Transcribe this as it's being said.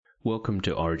Welcome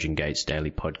to Origin Gates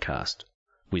Daily Podcast,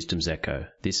 Wisdom's Echo.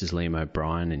 This is Liam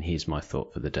O'Brien, and here's my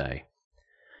thought for the day.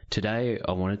 Today,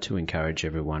 I wanted to encourage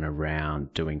everyone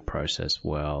around doing process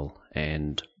well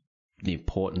and the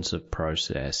importance of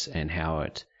process and how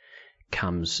it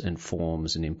comes and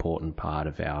forms an important part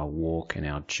of our walk and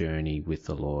our journey with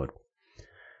the Lord.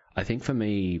 I think for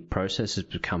me, process has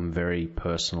become very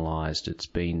personalized. It's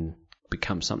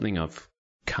become something I've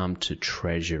come to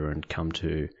treasure and come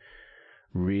to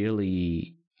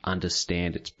really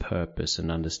understand its purpose and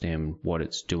understand what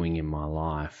it's doing in my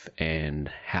life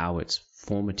and how it's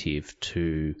formative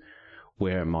to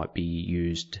where it might be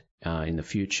used in the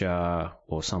future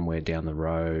or somewhere down the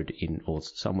road or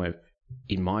somewhere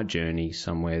in my journey,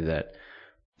 somewhere that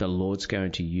the Lord's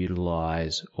going to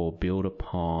utilize or build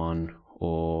upon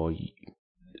or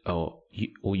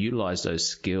utilize those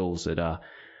skills that are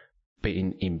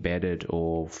being embedded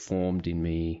or formed in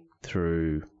me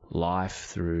through life,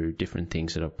 through different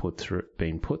things that I've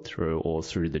been put through or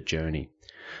through the journey.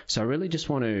 So I really just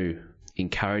want to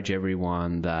encourage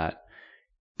everyone that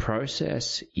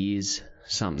process is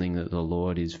something that the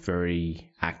Lord is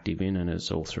very active in, and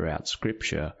it's all throughout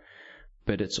Scripture.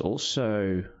 But it's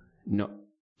also not,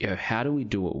 how do we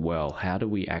do it well? How do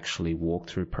we actually walk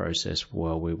through process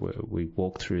well? We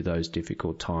walk through those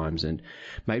difficult times, and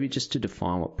maybe just to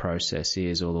define what process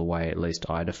is, or the way at least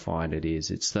I define it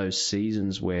is, it's those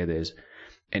seasons where there's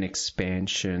an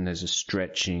expansion, there's a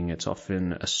stretching, it's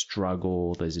often a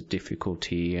struggle, there's a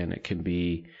difficulty, and it can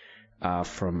be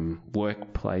from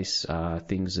workplace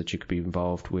things that you could be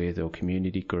involved with, or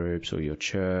community groups, or your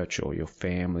church, or your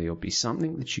family, or be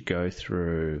something that you go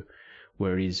through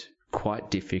where it is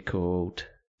quite difficult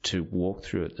to walk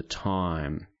through at the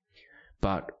time.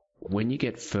 But when you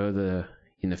get further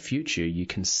in the future, you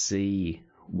can see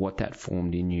what that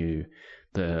formed in you,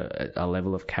 a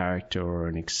level of character or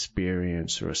an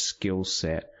experience or a skill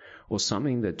set or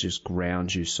something that just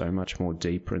grounds you so much more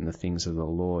deeper in the things of the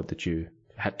Lord that you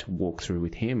had to walk through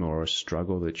with Him, or a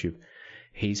struggle that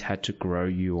He's had to grow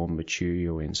you or mature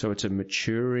you in. So it's a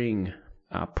maturing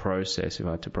process, if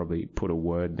I had to probably put a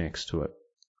word next to it.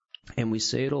 And we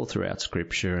see it all throughout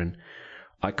Scripture, and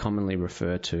I commonly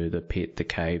refer to the pit, the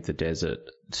cave, the desert,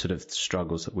 sort of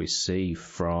struggles that we see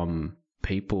from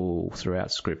people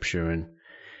throughout Scripture. And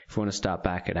if we want to start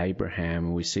back at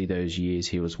Abraham, we see those years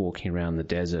he was walking around the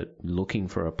desert looking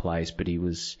for a place, but he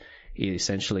was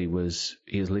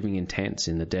living in tents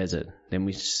in the desert. Then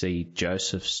we see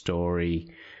Joseph's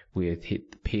story with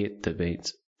hit the pit, that being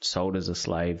sold as a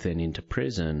slave, then into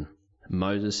prison.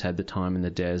 Moses had the time in the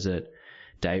desert.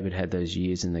 David had those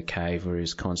years in the cave where he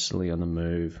was constantly on the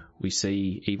move. We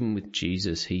see even with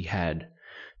Jesus, he had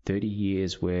 30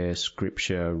 years where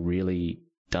Scripture really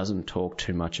doesn't talk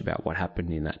too much about what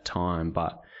happened in that time,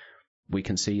 but we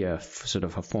can see a sort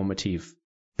of a formative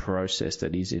process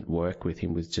that is at work with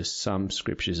him, with just some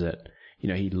Scriptures that,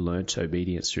 he learnt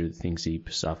obedience through the things he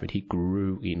suffered. He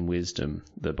grew in wisdom,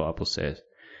 the Bible says.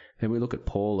 Then we look at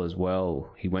Paul as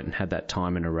well. He went and had that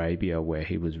time in Arabia where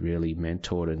he was really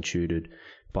mentored and tutored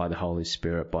by the Holy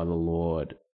Spirit, by the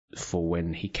Lord, for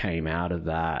when he came out of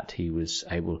that, he was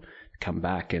able to come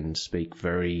back and speak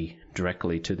very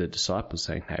directly to the disciples,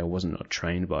 saying, hey, I wasn't not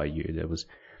trained by you. There was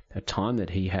a time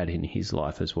that he had in his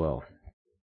life as well.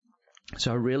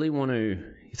 So I really want to,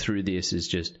 through this, is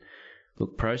just,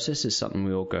 look, process is something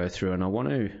we all go through, and I want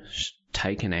to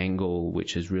take an angle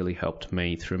which has really helped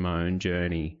me through my own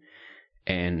journey.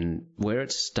 And where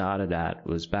it started at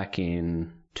was back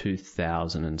in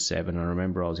 2007. I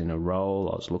remember I was in a role,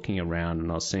 I was looking around,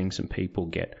 and I was seeing some people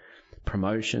get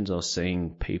promotions. I was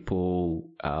seeing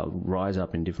people rise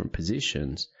up in different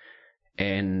positions,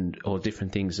 or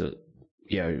different things that,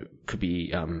 could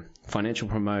be financial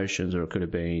promotions, or it could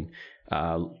have been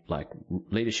like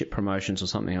leadership promotions or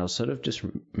something. I was sort of just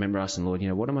remember asking the Lord,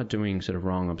 what am I doing sort of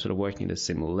wrong? I'm sort of working at a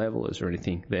similar level. Is there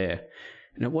anything there?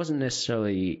 And it wasn't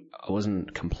necessarily, I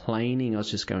wasn't complaining. I was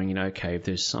just going, okay, if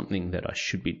there's something that I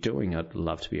should be doing, I'd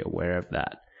love to be aware of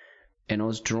that. And I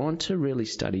was drawn to really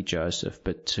study Joseph,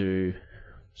 but to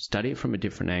study it from a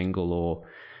different angle, or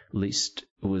at least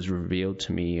it was revealed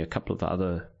to me a couple of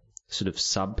other sort of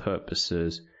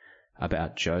sub-purposes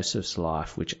about Joseph's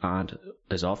life, which aren't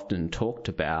as often talked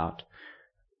about.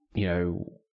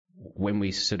 When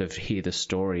we sort of hear the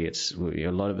story,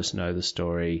 a lot of us know the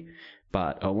story,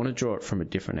 but I want to draw it from a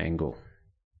different angle.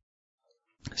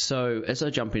 So as I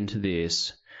jump into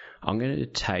this, I'm going to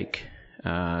take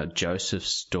Joseph's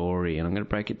story, and I'm going to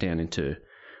break it down into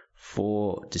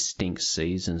 4 distinct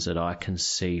seasons that I can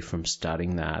see from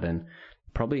studying that. And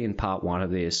probably in part 1 of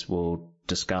this, we'll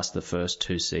discuss the first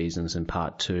 2 seasons, and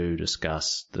part 2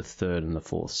 discuss the 3rd and the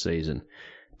 4th season.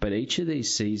 But each of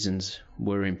these seasons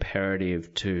were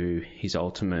imperative to his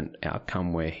ultimate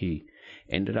outcome, where he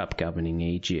ended up governing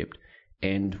Egypt.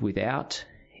 And without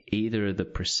either of the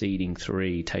preceding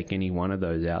three, take any one of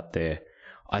those out there,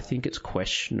 I think it's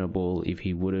questionable if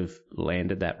he would have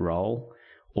landed that role,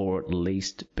 or at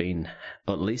least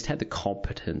had the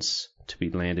competence to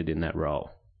be landed in that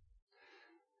role.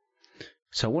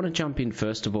 So I want to jump in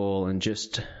first of all and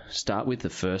just start with the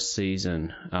first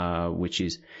season, which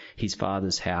is his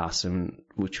father's house, and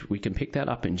which we can pick that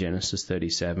up in Genesis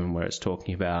 37, where it's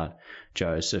talking about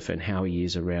Joseph and how he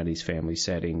is around his family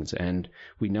settings. And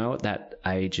we know at that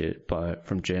age,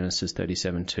 from Genesis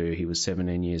 37:2, he was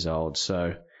 17 years old.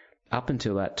 So up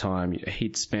until that time,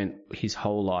 he'd spent his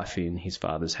whole life in his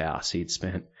father's house. He'd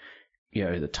spent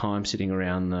the time sitting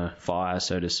around the fire,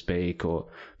 so to speak, or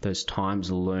those times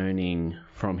learning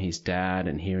from his dad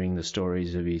and hearing the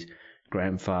stories of his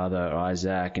grandfather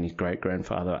Isaac and his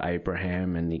great-grandfather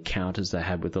Abraham and the encounters they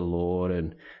had with the Lord.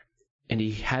 And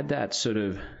he had that sort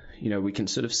of, we can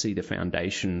sort of see the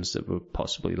foundations that were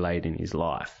possibly laid in his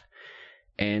life.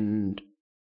 And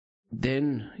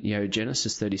then,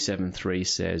 Genesis 37:3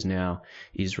 says, "Now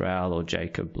Israel," or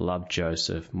Jacob, "loved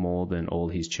Joseph more than all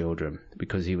his children,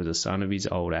 because he was a son of his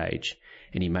old age,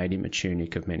 and he made him a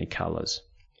tunic of many colors."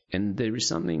 And there is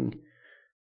something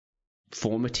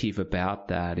formative about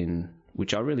that, in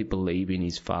which I really believe in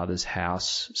his father's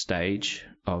house stage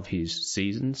of his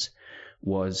seasons,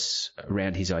 was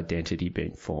around his identity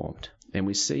being formed. And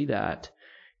we see that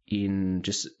in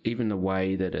just even the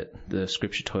way that the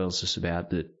scripture tells us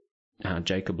about that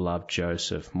Jacob loved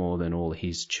Joseph more than all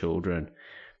his children.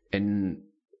 And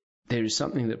there is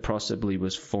something that possibly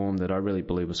was formed, that I really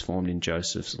believe was formed in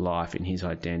Joseph's life, in his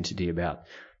identity, about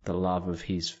the love of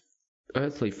his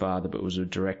earthly father, but was a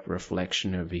direct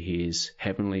reflection of his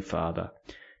heavenly father.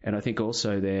 And I think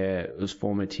also there was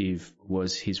formative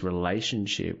was his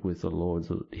relationship with the Lord,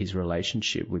 his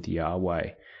relationship with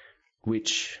Yahweh,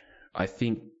 which I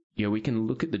think, we can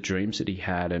look at the dreams that he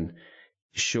had, and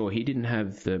sure, he didn't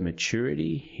have the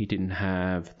maturity, he didn't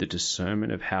have the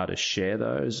discernment of how to share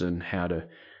those and how to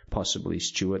possibly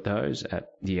steward those at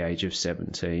the age of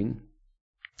 17.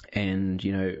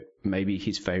 And, maybe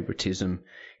his favoritism,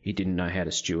 he didn't know how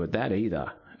to steward that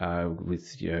either,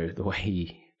 with, the way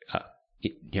he,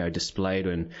 displayed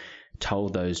and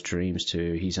told those dreams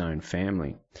to his own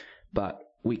family. But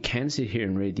we can sit here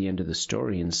and read the end of the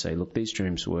story and say, look, these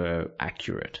dreams were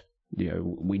accurate.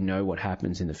 We know what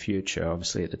happens in the future.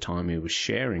 Obviously, at the time he was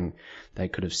sharing, they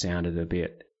could have sounded a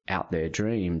bit out there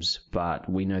dreams, but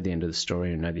we know the end of the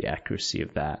story and know the accuracy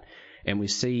of that. And we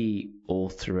see all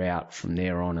throughout from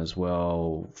there on as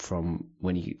well, from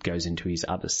when he goes into his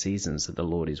other seasons, that the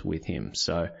Lord is with him.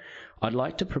 So I'd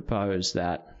like to propose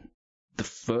that the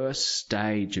first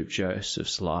stage of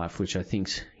Joseph's life, which I think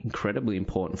is incredibly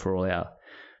important for all our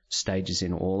stages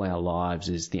in all our lives,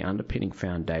 is the underpinning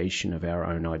foundation of our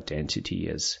own identity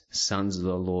as sons of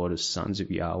the Lord, as sons of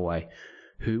Yahweh,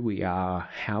 who we are,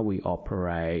 how we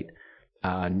operate,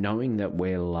 knowing that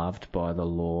we're loved by the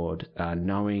Lord,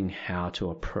 knowing how to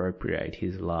appropriate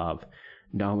his love,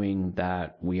 knowing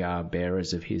that we are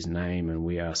bearers of his name and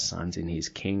we are sons in his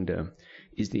kingdom,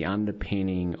 is the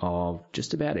underpinning of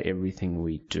just about everything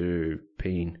we do,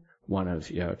 being one of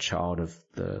a child of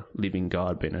the living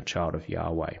God, being a child of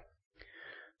Yahweh.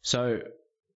 So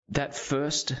that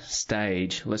first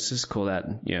stage, let's just call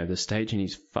that, the stage in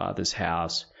his father's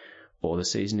house, or the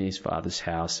season in his father's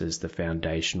house, is the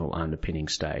foundational underpinning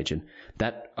stage. And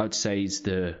that, I'd say, is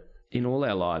in all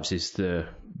our lives, is the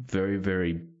very,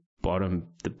 very bottom,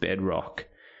 the bedrock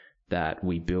that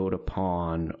we build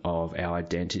upon of our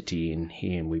identity in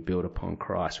him. We build upon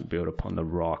Christ, we build upon the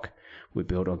rock, we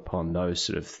build upon those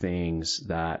sort of things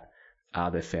that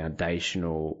are the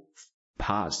foundational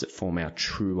parts that form our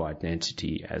true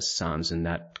identity as sons, and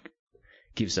that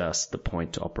gives us the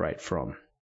point to operate from.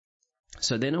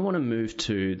 So then I want to move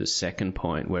to the second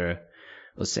point, where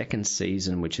the second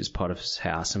season, which is Potiphar's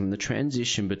house, and the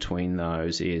transition between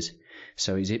those is,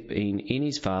 so he's been in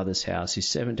his father's house, he's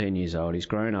 17 years old, he's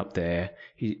grown up there,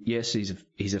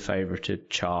 he's a favoured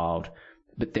child,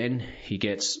 but then he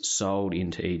gets sold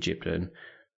into Egypt, and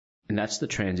that's the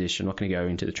transition. I'm not going to go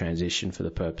into the transition for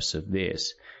the purpose of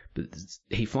this, but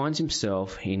he finds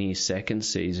himself in his second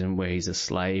season where he's a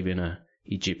slave in an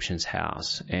Egyptian's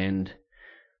house. And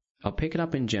I'll pick it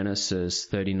up in Genesis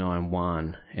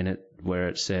 39:1, where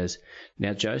it says,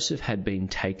 "Now Joseph had been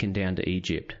taken down to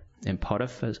Egypt, and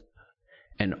Potiphar,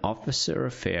 an officer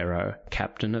of Pharaoh,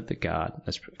 captain of the guard,"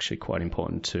 that's actually quite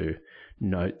important to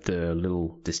note the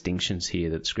little distinctions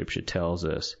here that Scripture tells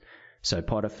us. So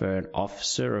Potiphar, an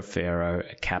officer of Pharaoh,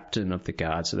 a captain of the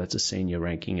guard, so that's a senior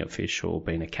ranking official,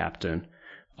 being a captain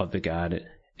of the guard,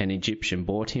 an Egyptian,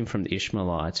 bought him from the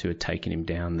Ishmaelites who had taken him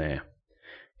down there.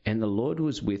 And the Lord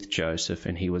was with Joseph,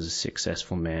 and he was a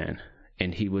successful man,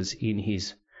 and he was in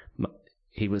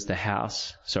the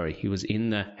house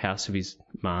of his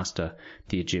master,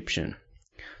 the Egyptian.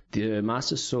 The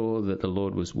master saw that the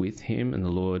Lord was with him, and the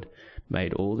Lord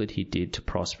made all that he did to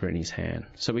prosper in his hand.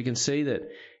 So we can see that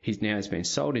he's been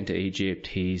sold into Egypt.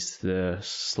 He's the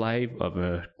slave of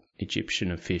an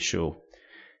Egyptian official.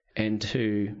 And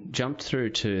to jump through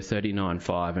to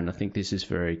 39:5, and I think this is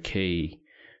very key,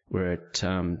 where it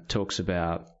talks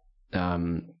about,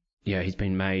 he's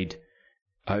been made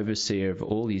overseer of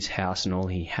all his house and all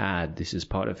he had. This is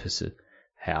part of his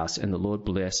house. And the Lord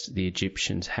blessed the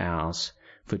Egyptian's house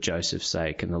for Joseph's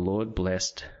sake. And the Lord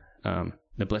blessed,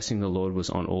 the blessing of the Lord was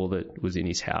on all that was in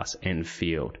his house and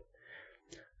field.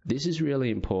 This is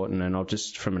really important, and I'll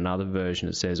just, from another version,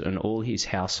 it says, and all his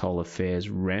household affairs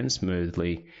ran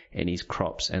smoothly, and his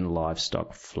crops and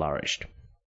livestock flourished.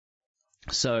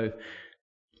 So,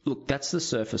 look, that's the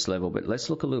surface level, but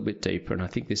let's look a little bit deeper, and I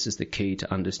think this is the key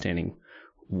to understanding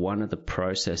one of the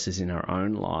processes in our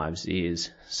own lives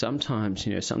is sometimes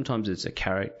it's a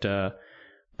character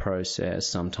process,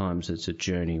 sometimes it's a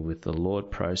journey with the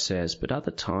Lord process, but other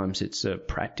times it's a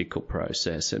practical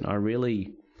process. And I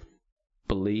really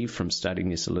believe from studying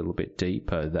this a little bit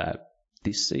deeper that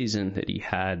this season that he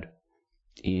had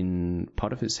in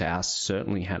Potiphar's house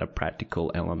certainly had a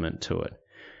practical element to it.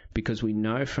 Because we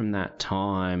know from that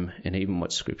time, and even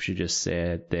what Scripture just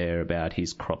said there about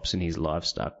his crops and his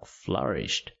livestock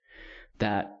flourished,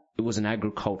 that it was an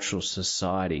agricultural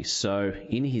society. So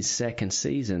in his second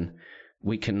season,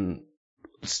 we can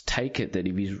take it that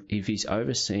if he's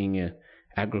overseeing an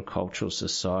agricultural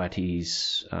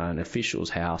society's an official's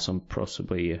house, and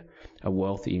possibly a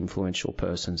wealthy, influential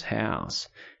person's house,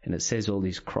 and it says all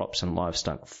these crops and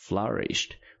livestock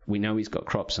flourished, we know he's got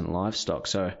crops and livestock.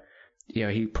 So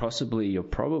he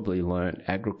probably learned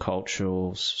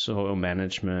agricultural, soil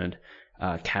management,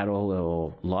 cattle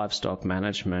or livestock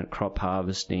management, crop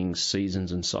harvesting,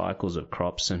 seasons and cycles of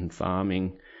crops and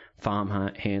farming, farm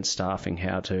hand staffing,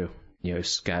 how to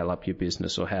scale up your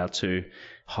business, or how to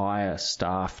hire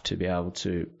staff to be able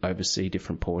to oversee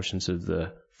different portions of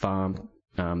the farm,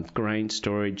 grain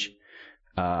storage,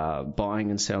 buying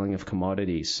and selling of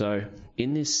commodities. So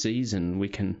in this season, we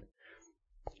can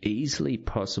easily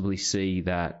possibly see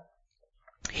that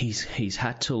he's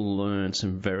had to learn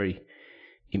some very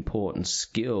important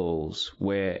skills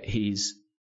where he's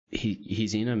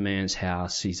in a man's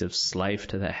house, he's a slave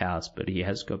to the house, but he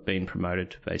has been promoted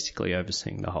to basically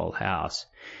overseeing the whole house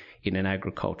in an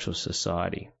agricultural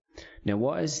society. Now,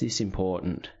 why is this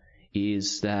important?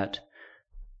 Is that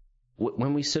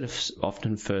when we sort of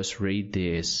often first read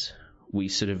this, we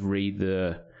sort of read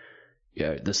the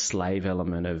slave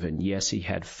element of, and yes, he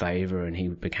had favor and he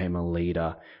became a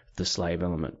leader, the slave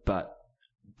element, but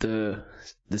the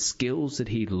skills that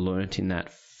he learnt in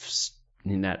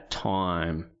that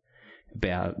time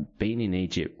about being in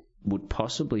Egypt would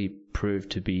possibly prove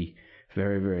to be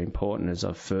very, very important as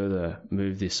I further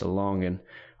move this along. And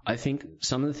I think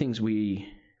some of the things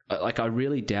I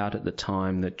really doubt at the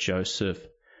time that Joseph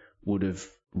would have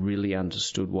really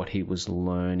understood what he was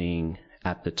learning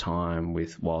at the time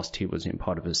whilst he was in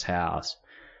Potiphar's house.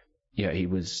 He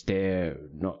was there,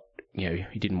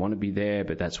 he didn't want to be there,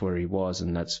 but that's where he was,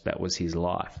 and that was his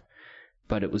life.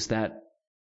 But it was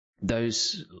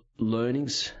those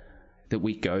learnings that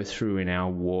we go through in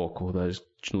our walk, or those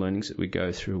learnings that we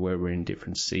go through where we're in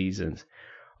different seasons.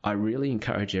 I really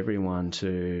encourage everyone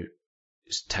to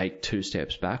take 2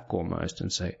 steps back almost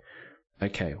and say,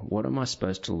 okay, what am I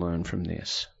supposed to learn from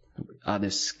this? Are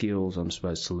there skills I'm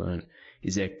supposed to learn?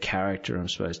 Is there character I'm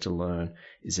supposed to learn?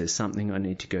 Is there something I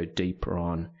need to go deeper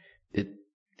on?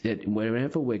 That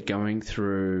wherever we're going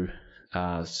through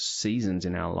seasons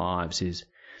in our lives, is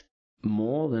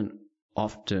more than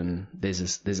often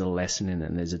there's a lesson in it,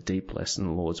 and there's a deep lesson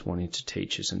the Lord's wanting to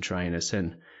teach us and train us,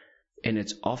 and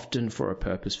it's often for a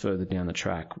purpose further down the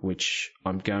track, which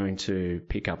I'm going to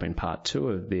pick up in part 2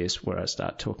 of this, where I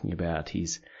start talking about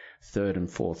his 3rd and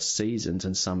 4th seasons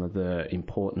and some of the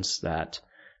importance that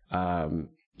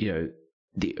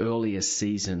the earlier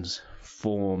seasons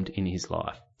formed in his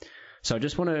life. So I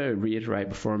just want to reiterate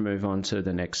before I move on to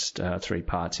the next 3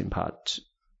 parts in part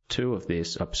 2 of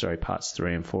this, parts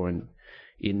 3 and 4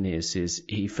 in this, is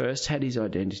he first had his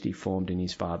identity formed in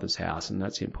his father's house, and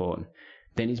that's important.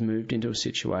 Then he's moved into a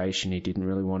situation he didn't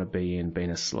really want to be in,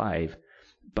 being a slave,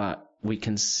 but we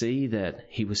can see that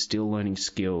he was still learning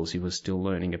skills. He was still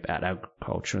learning about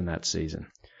agriculture in that season.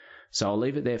 So I'll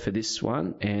leave it there for this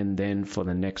one, and then for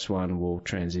the next one, we'll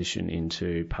transition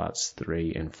into parts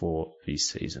 3 and 4 of these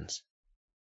seasons.